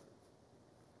country.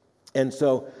 And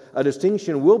so a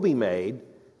distinction will be made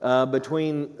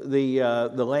between the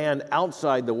land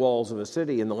outside the walls of a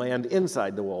city and the land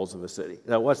inside the walls of a city.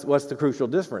 Now, what's the crucial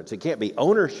difference? It can't be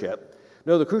ownership.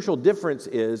 No, the crucial difference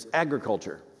is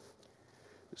agriculture.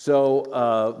 So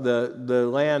the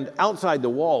land outside the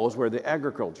wall is where the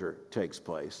agriculture takes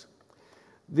place.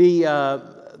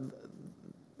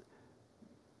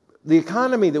 The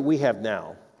economy that we have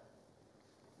now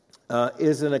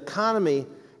is an economy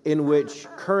in which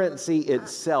currency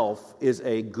itself is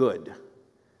a good.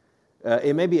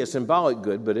 It may be a symbolic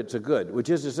good, but it's a good, which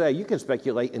is to say you can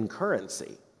speculate in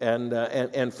currency.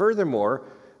 And furthermore,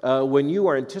 when you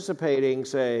are anticipating,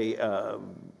 say,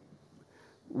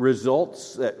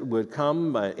 results that would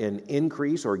come in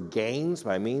increase or gains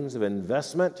by means of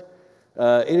investment,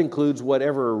 it includes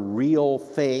whatever real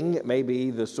thing may be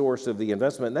the source of the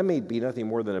investment. That may be nothing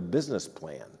more than a business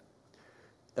plan.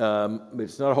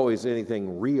 It's not always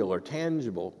anything real or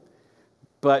tangible.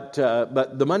 But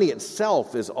the money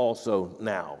itself is also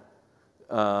now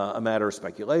a matter of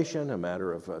speculation, a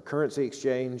matter of currency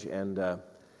exchange, and a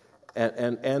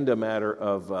matter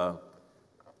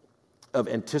of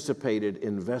anticipated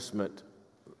investment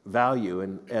value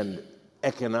and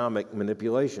economic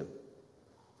manipulation.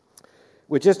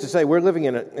 Which is to say, we're living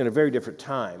in a very different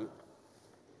time.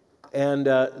 And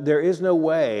there is no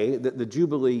way that the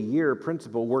Jubilee year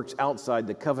principle works outside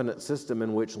the covenant system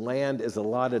in which land is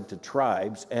allotted to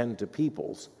tribes and to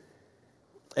peoples.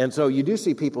 And so you do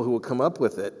see people who will come up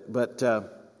with it, but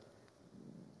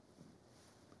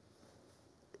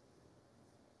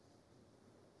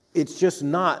it's just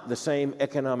not the same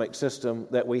economic system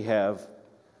that we have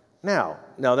now.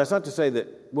 Now, that's not to say that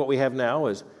what we have now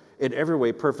is in every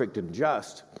way perfect and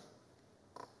just.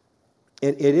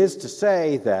 It is to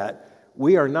say that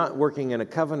we are not working in a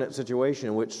covenant situation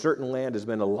in which certain land has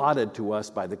been allotted to us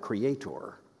by the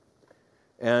Creator,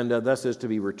 and thus is to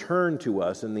be returned to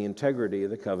us in the integrity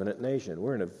of the covenant nation.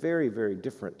 We're in a very, very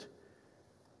different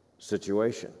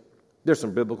situation. There's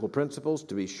some biblical principles,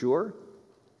 to be sure,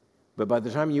 but by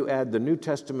the time you add the New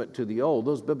Testament to the Old,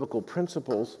 those biblical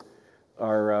principles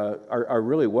are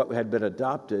really what had been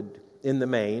adopted in the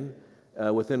main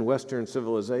within Western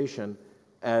civilization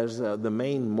as the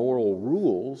main moral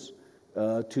rules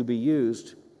to be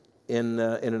used in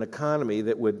an economy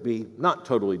that would be not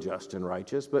totally just and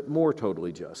righteous, but more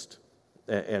totally just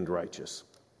and righteous.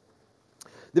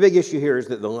 The big issue here is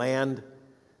that the land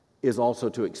is also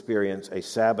to experience a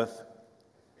Sabbath.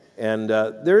 And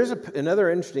there is another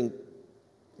interesting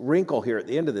wrinkle here at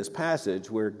the end of this passage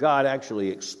where God actually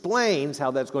explains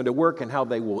how that's going to work and how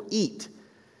they will eat.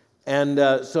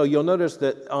 And so you'll notice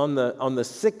that on the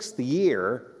sixth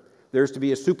year, there's to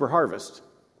be a super harvest.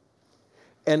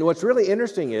 And what's really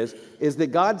interesting is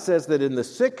that God says that in the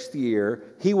sixth year,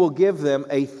 He will give them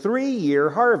a 3-year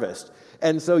harvest.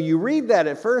 And so you read that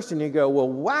at first and you go, well,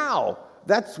 wow,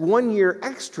 that's 1 year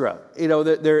extra.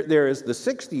 There is the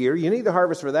 6th year, you need the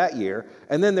harvest for that year,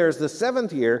 and then there's the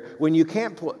 7th year when you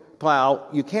can't plow,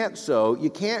 you can't sow, you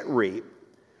can't reap.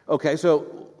 Okay,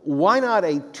 so why not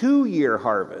a 2-year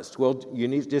harvest? Well,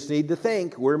 just need to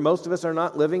think, where most of us are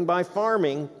not living by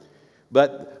farming,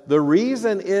 but the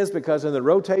reason is because in the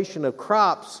rotation of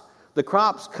crops, the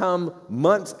crops come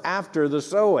months after the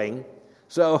sowing.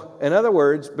 So, in other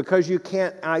words, because you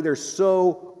can't either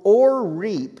sow or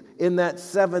reap in that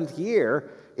 7th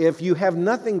year, if you have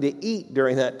nothing to eat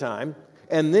during that time,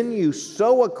 and then you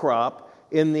sow a crop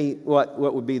in the, what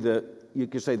would be you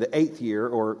could say the 8th year,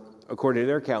 or according to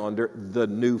their calendar, the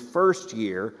new 1st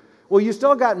year, well, you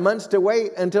still got months to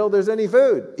wait until there's any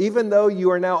food. Even though you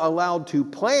are now allowed to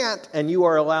plant and you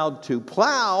are allowed to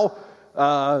plow,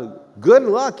 good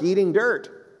luck eating dirt.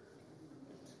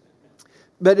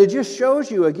 But it just shows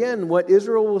you, again, what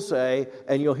Israel will say,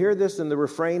 and you'll hear this in the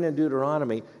refrain in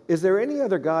Deuteronomy, is there any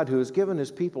other God who has given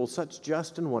his people such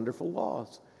just and wonderful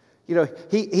laws?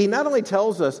 He not only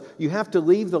tells us you have to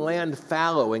leave the land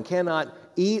fallow and cannot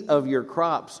eat of your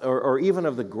crops or even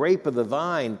of the grape of the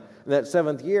vine in that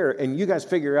 7th year, and you guys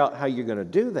figure out how you're going to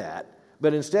do that,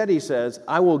 but instead he says,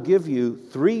 I will give you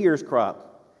 3 years'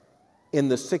 crop in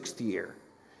the 6th year.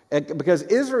 Because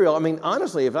Israel,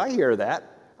 honestly, if I hear that,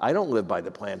 I don't live by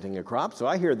the planting of crops, so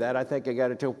I hear that. I think I got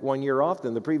to take 1 year off.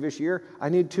 Then the previous year, I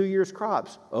need 2 years'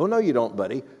 crops. Oh, no, you don't,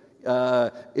 buddy.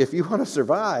 If you want to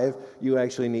survive, you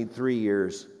actually need 3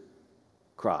 years'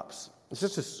 crops. It's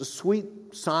just a sweet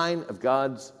sign of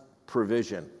God's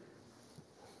provision.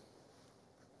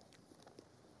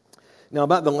 Now,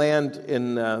 about the land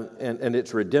and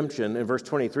its redemption, in verse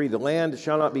 23, the land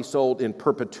shall not be sold in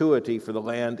perpetuity, for the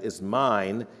land is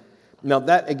mine. Now,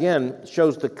 that, again,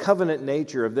 shows the covenant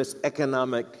nature of this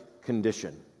economic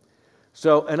condition.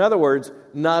 So, in other words,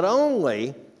 not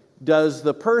only does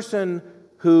the person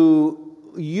who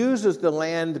uses the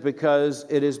land because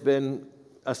it has been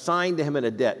assigned to him in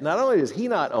a debt, not only does he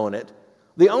not own it,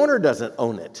 the owner doesn't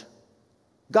own it.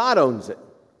 God owns it.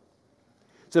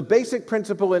 It's a basic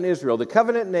principle in Israel. The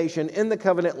covenant nation in the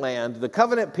covenant land, the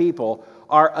covenant people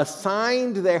are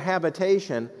assigned their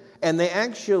habitation, and they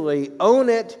actually own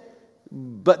it,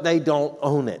 but they don't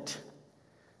own it.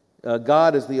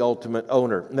 God is the ultimate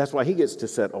owner, and that's why he gets to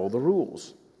set all the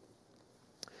rules.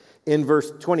 In verse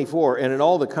 24, and in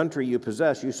all the country you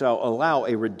possess, you shall allow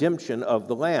a redemption of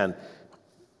the land.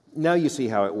 Now you see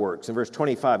how it works. In verse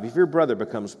 25, if your brother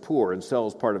becomes poor and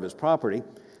sells part of his property,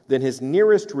 then his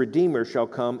nearest redeemer shall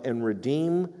come and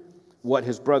redeem what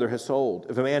his brother has sold.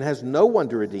 If a man has no one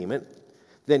to redeem it,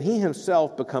 then he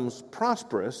himself becomes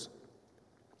prosperous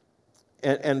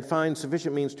and finds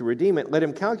sufficient means to redeem it. Let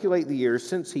him calculate the years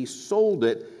since he sold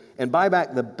it and buy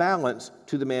back the balance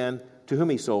to the man to whom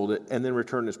he sold it, and then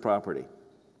return his property.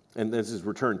 And this is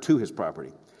returned to his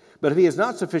property. But if he has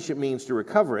not sufficient means to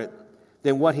recover it,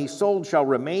 then what he sold shall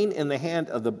remain in the hand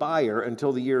of the buyer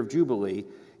until the year of Jubilee.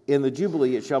 In the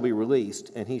Jubilee it shall be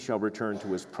released, and he shall return to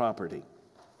his property.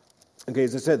 Okay,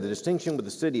 as I said, the distinction with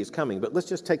the city is coming, but let's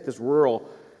just take this rural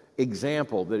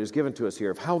example that is given to us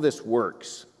here of how this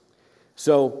works.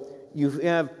 So you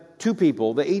have two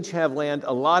people. They each have land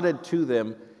allotted to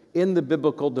them in the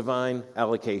biblical divine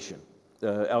allocation.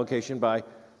 Allocation by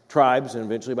tribes and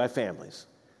eventually by families.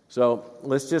 So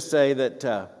let's just say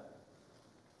that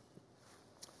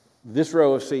this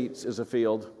row of seats is a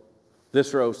field.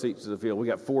 This row of seats is a field. We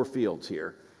got 4 fields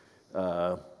here.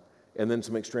 And then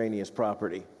some extraneous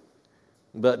property.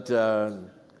 But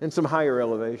and some higher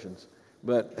elevations.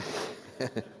 But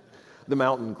the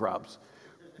mountain crops.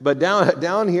 But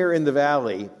down here in the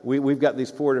valley, we've got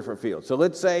these 4 different fields. So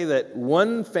let's say that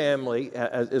one family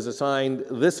is assigned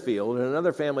this field and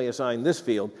another family assigned this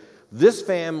field. This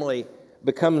family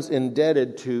becomes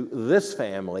indebted to this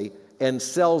family and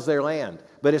sells their land.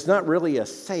 But it's not really a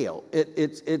sale.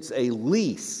 It's a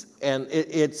lease. And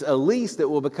it's a lease that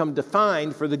will become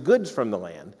defined for the goods from the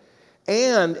land.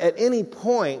 And at any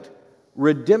point,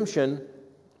 redemption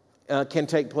can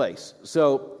take place.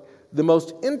 So the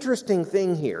most interesting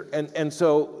thing here, and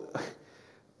so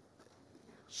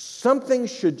something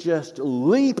should just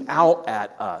leap out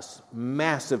at us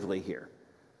massively here.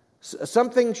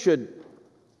 Something should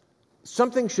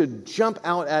jump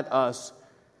out at us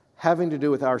having to do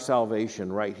with our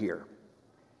salvation right here.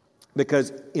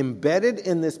 Because embedded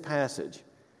in this passage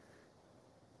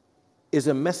is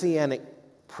a messianic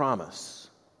promise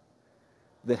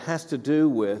that has to do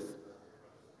with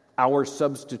our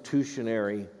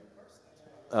substitutionary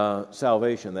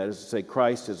salvation. That is to say,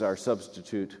 Christ is our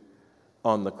substitute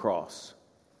on the cross.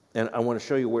 And I want to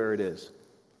show you where it is.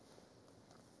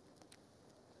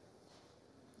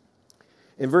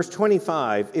 In verse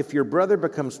 25, if your brother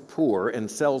becomes poor and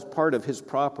sells part of his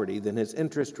property, then his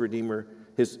nearest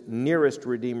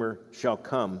redeemer shall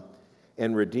come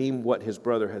and redeem what his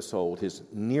brother has sold. His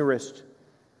nearest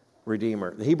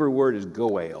redeemer. The Hebrew word is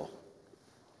goel,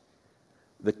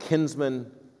 the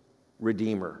kinsman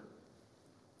redeemer.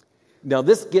 Now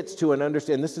this gets to an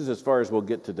understanding, this is as far as we'll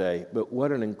get today, but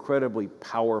what an incredibly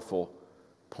powerful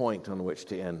point on which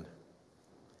to end.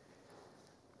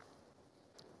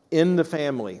 In the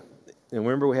family, and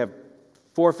remember we have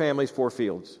 4 families, 4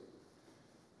 fields.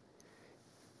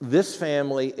 This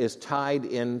family is tied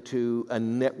into a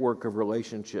network of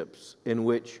relationships in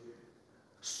which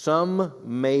some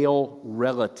male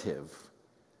relative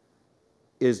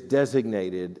is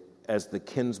designated as the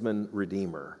kinsman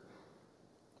redeemer.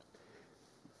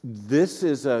 This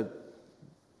is a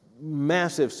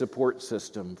massive support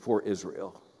system for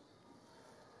Israel.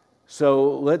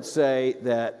 So let's say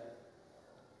that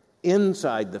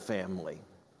inside the family,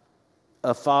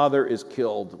 a father is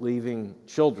killed, leaving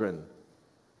children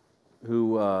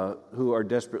who are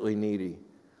desperately needy.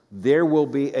 There will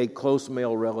be a close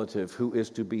male relative who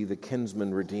is to be the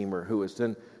kinsman redeemer, who is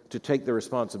then to take the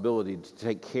responsibility to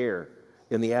take care,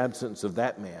 in the absence of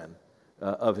that man,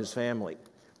 of his family.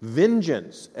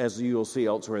 Vengeance, as you will see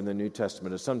elsewhere in the New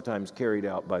Testament, is sometimes carried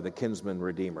out by the kinsman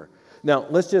redeemer. Now,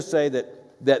 let's just say that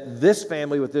this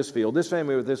family with this field, this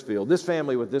family with this field, this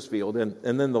family with this field, and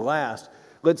then the last,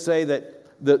 let's say that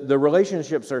the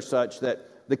relationships are such that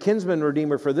the kinsman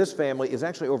redeemer for this family is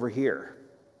actually over here.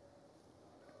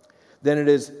 Then it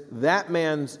is that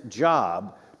man's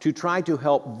job to try to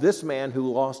help this man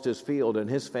who lost his field and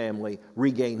his family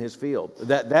regain his field.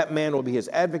 That man will be his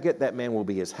advocate, that man will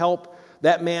be his help.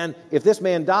 That man, if this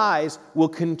man dies, will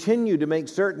continue to make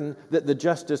certain that the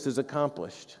justice is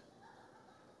accomplished.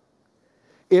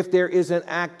 If there is an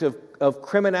act of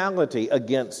criminality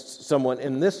against someone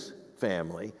in this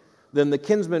family, then the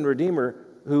kinsman redeemer,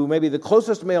 who may be the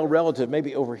closest male relative,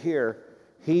 maybe over here,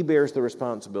 he bears the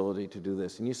responsibility to do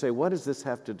this. And you say, what does this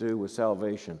have to do with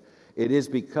salvation? It is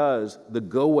because the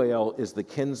goel is the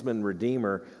kinsman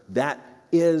redeemer. That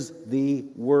is the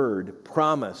word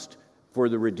promised for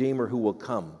the Redeemer who will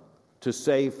come to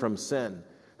save from sin,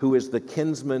 who is the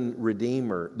kinsman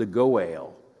redeemer, the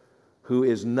goel, who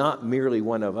is not merely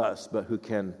one of us, but who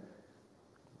can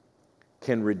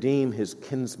redeem his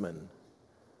kinsman.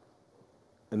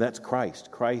 And that's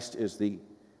Christ. Christ is the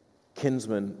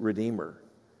kinsman redeemer.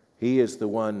 He is the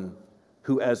one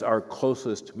who, as our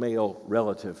closest male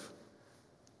relative,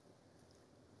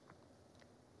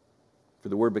 for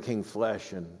the Word became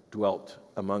flesh and dwelt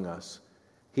among us.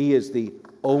 He is the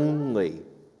only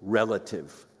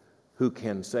relative who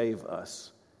can save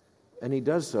us. And he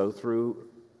does so through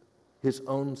his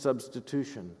own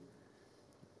substitution,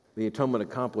 the atonement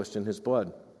accomplished in his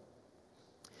blood.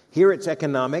 Here it's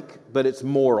economic, but it's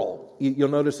moral. You'll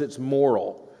notice it's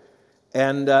moral.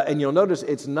 And you'll notice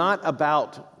it's not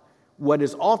about what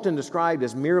is often described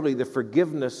as merely the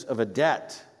forgiveness of a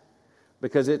debt.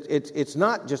 Because it's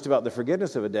not just about the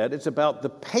forgiveness of a debt, it's about the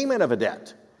payment of a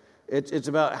debt. It's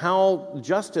about how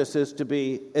justice is to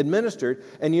be administered.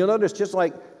 And you'll notice just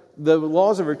like the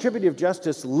laws of retributive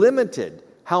justice limited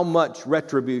how much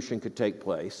retribution could take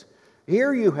place,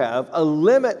 here you have a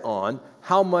limit on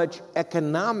how much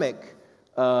economic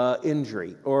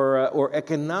injury or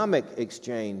economic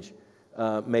exchange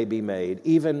may be made,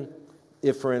 even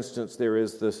if, for instance, there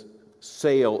is this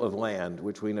sale of land,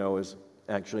 which we know is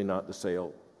actually not the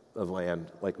sale of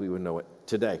land like we would know it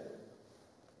today.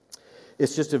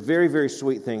 It's just a very, very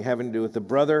sweet thing having to do with the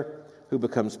brother who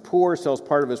becomes poor, sells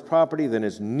part of his property, then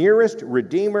his nearest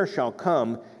redeemer shall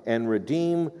come and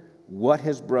redeem what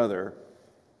his brother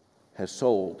has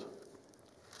sold.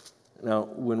 Now,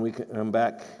 when we come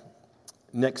back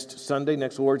next Sunday,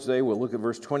 next Lord's Day, we'll look at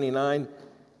verse 29,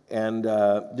 and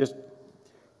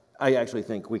I actually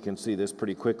think we can see this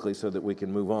pretty quickly so that we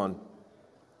can move on.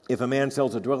 If a man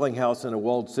sells a dwelling house in a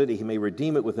walled city, he may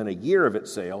redeem it within a year of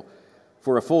its sale.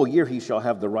 For a full year he shall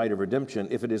have the right of redemption.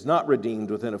 If it is not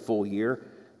redeemed within a full year,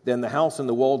 then the house in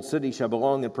the walled city shall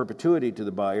belong in perpetuity to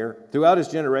the buyer. Throughout his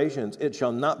generations it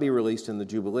shall not be released in the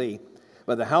Jubilee.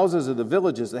 But the houses of the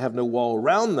villages that have no wall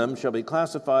around them shall be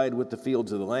classified with the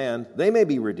fields of the land. They may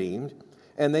be redeemed,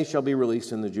 and they shall be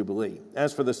released in the Jubilee.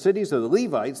 As for the cities of the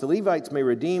Levites may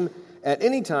redeem at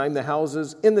any time the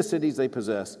houses in the cities they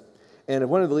possess. And if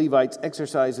one of the Levites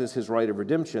exercises his right of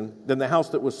redemption, then the house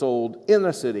that was sold in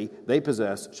the city they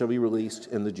possess shall be released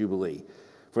in the Jubilee.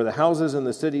 For the houses and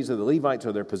the cities of the Levites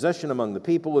are their possession among the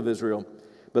people of Israel,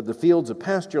 but the fields of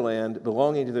pasture land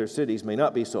belonging to their cities may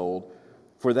not be sold,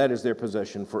 for that is their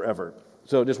possession forever.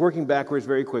 So just working backwards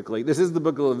very quickly, this is the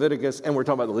book of Leviticus, and we're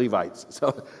talking about the Levites.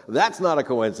 So that's not a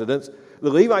coincidence. The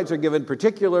Levites are given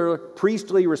particular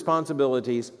priestly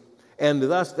responsibilities, and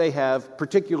thus they have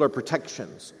particular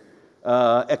protections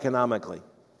economically.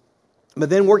 But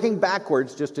then working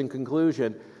backwards, just in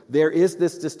conclusion, there is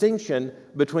this distinction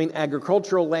between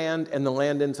agricultural land and the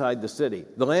land inside the city.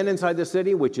 The land inside the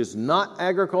city, which is not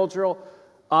agricultural,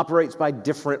 operates by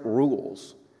different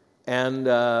rules. And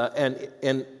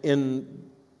in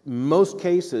most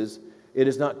cases, it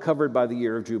is not covered by the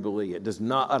year of Jubilee. It does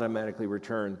not automatically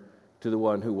return to the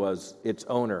one who was its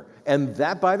owner. And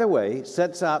that, by the way,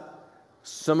 sets up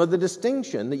some of the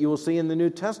distinction that you will see in the New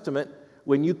Testament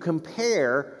when you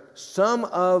compare some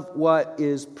of what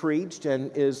is preached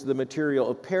and is the material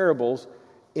of parables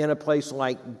in a place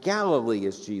like Galilee,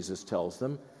 as Jesus tells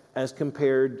them, as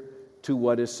compared to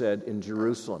what is said in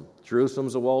Jerusalem.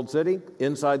 Jerusalem's a walled city.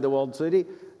 Inside the walled city,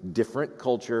 different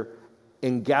culture.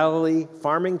 In Galilee,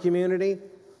 farming community,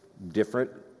 different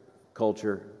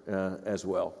culture as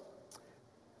well.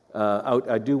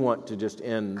 I do want to just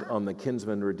end on the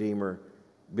kinsman redeemer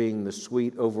being the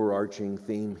sweet overarching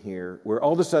theme here, where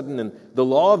all of a sudden in the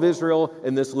law of Israel,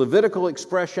 in this Levitical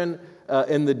expression,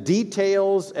 in the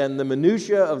details and the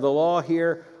minutiae of the law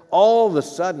here, all of a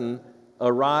sudden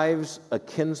arrives a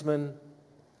kinsman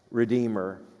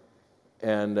redeemer.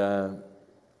 And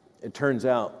it turns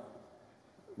out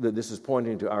that this is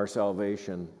pointing to our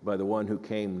salvation by the one who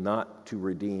came not to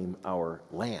redeem our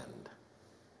land,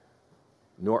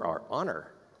 nor our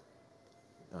honor,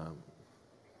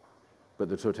 but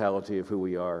the totality of who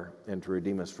we are, and to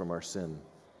redeem us from our sin.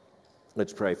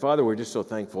 Let's pray. Father, we're just so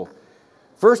thankful,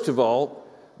 first of all,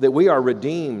 that we are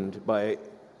redeemed by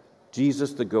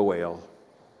Jesus the Goel.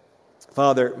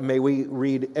 Father, may we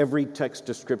read every text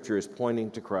of Scripture as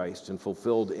pointing to Christ and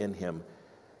fulfilled in Him.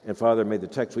 And Father, may the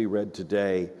text we read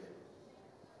today,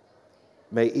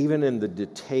 may even in the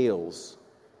details,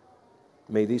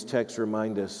 may these texts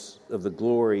remind us of the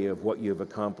glory of what you have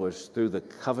accomplished through the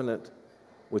covenant,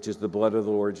 which is the blood of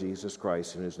the Lord Jesus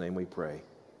Christ, in whose name we pray.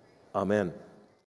 Amen.